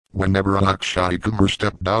Whenever Akshay Kumar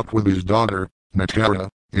stepped out with his daughter, Natara,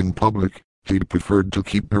 in public, he preferred to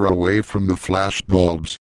keep her away from the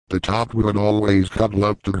flashbulbs. The top would always cuddle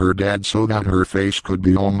up to her dad so that her face could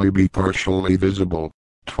only be partially visible.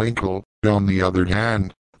 Twinkle, on the other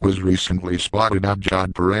hand, was recently spotted at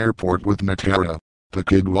Jodhpur airport with Natara. The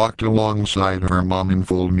kid walked alongside her mom in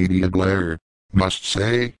full media glare. Must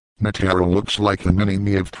say, Natara looks like a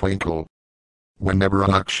mini-me of Twinkle. Whenever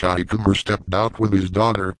Akshay Kumar stepped out with his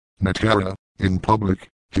daughter, Natara, in public,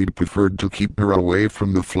 he preferred to keep her away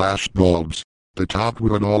from the flashbulbs. The top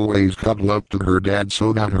would always cuddle up to her dad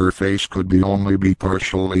so that her face could only be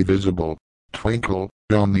partially visible. Twinkle,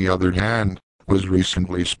 on the other hand, was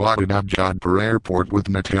recently spotted at Jodhpur airport with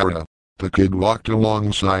Natara. The kid walked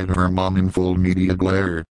alongside her mom in full media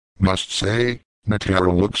glare. Must say,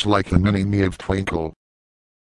 Natara looks like a mini-me of Twinkle.